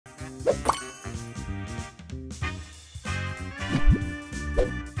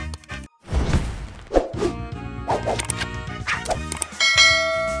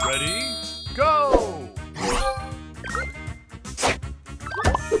Ready, go!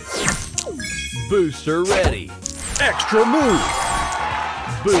 Booster ready. Extra move!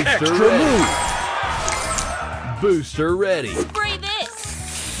 Booster Extra ready. move! Booster ready. Spray this!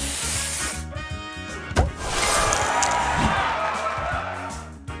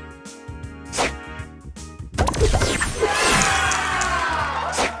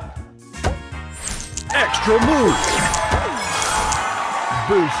 Extra move!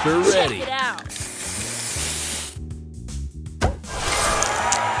 Booster ready. Check it out!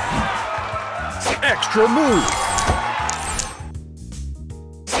 Extra move!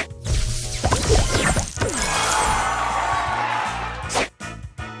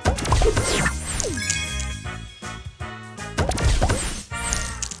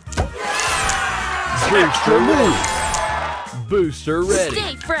 Booster ready. Booster ready.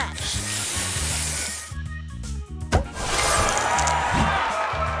 Stay fresh!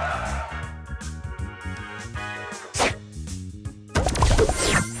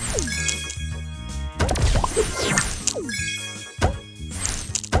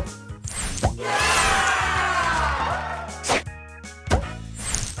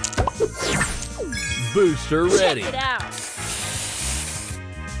 Booster ready. Check it out!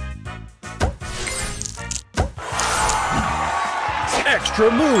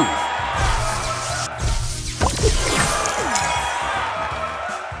 Extra move!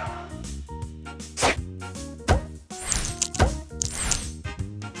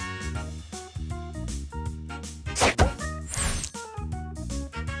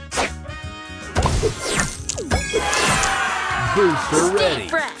 Booster Stay ready.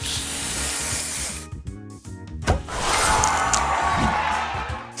 fresh!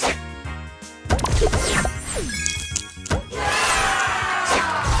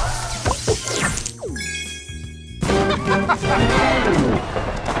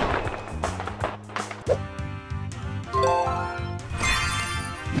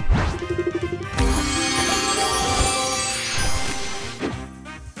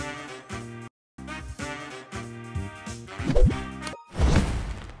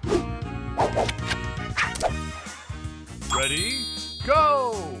 Ready,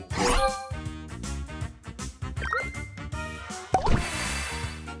 go!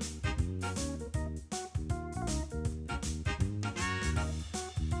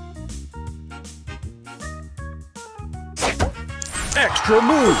 Extra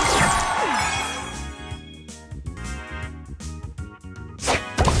move!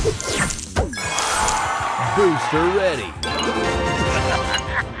 Booster ready.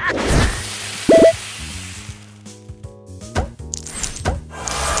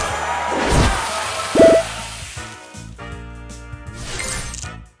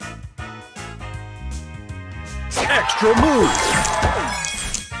 Extra move!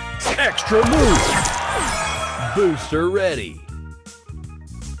 Extra move! Booster ready.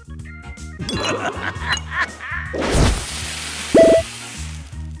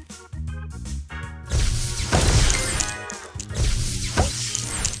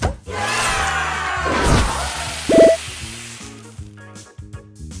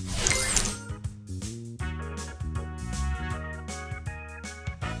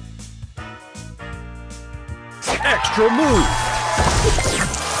 Extra move!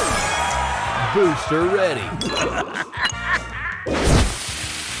 Booster ready.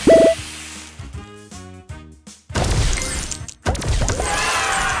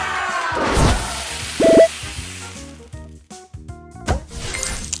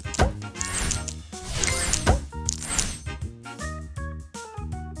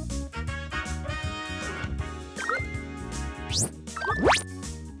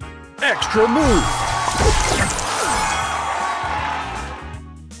 Extra move!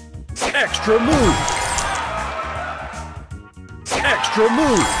 Extra move! Extra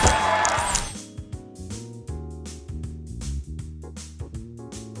move!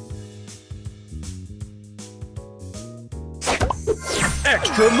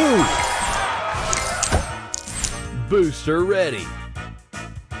 Extra move! Booster ready.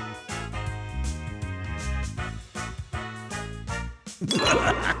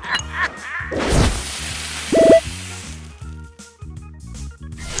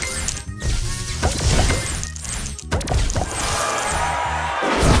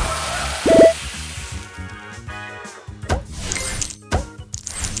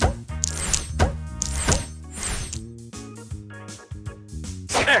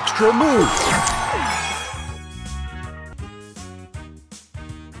 Extra move!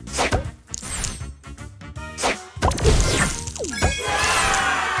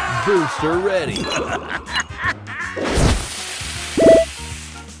 Booster ready.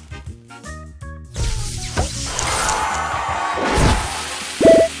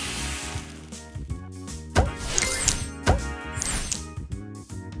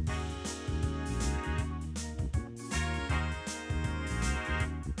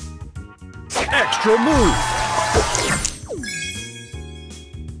 Extra move.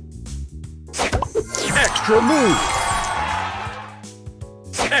 Extra move.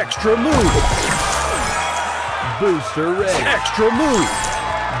 Extra move. Booster ready. Extra move.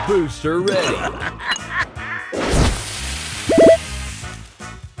 Booster ready.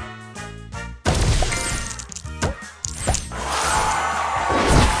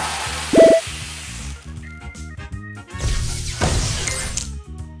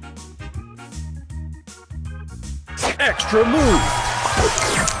 Extra move.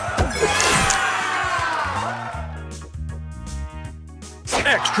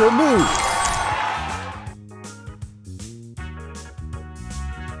 Extra move.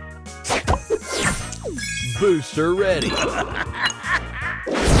 Booster ready.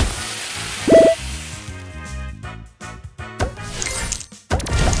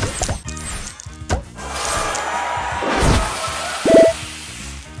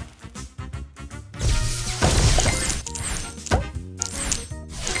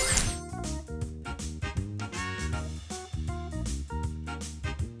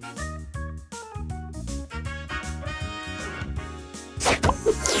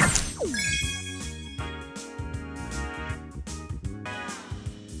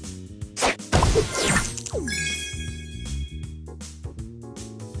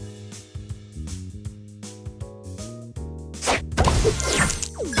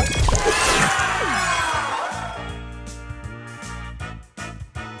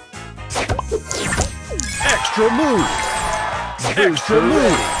 Extra move. Extra Booster move.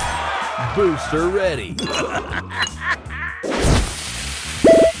 ready. Booster ready.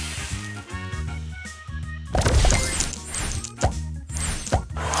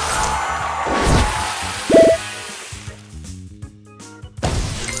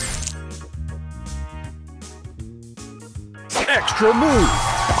 Extra move.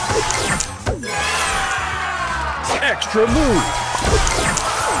 Extra move.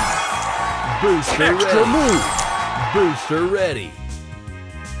 Booster Extra ready. move. Booster ready.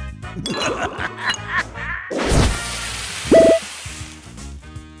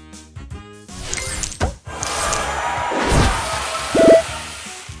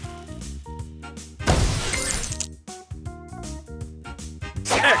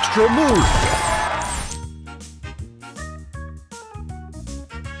 Extra move.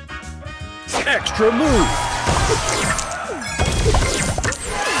 Extra move.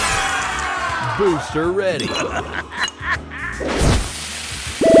 Booster ready.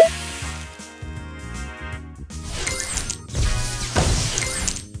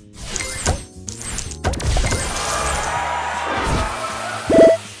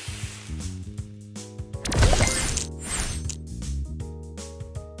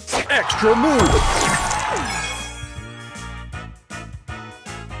 Extra move.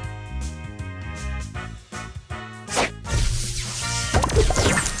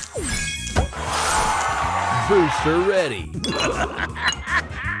 Booster ready.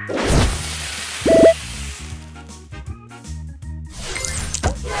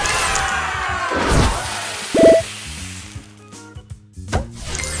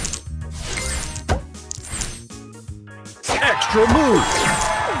 Extra move.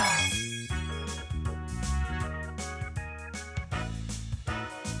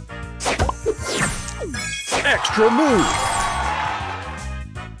 Extra move.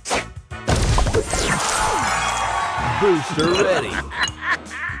 Booster ready.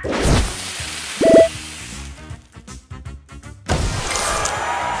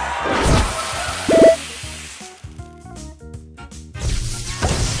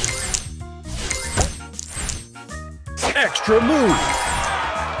 Extra move.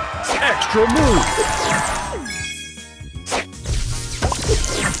 Extra move.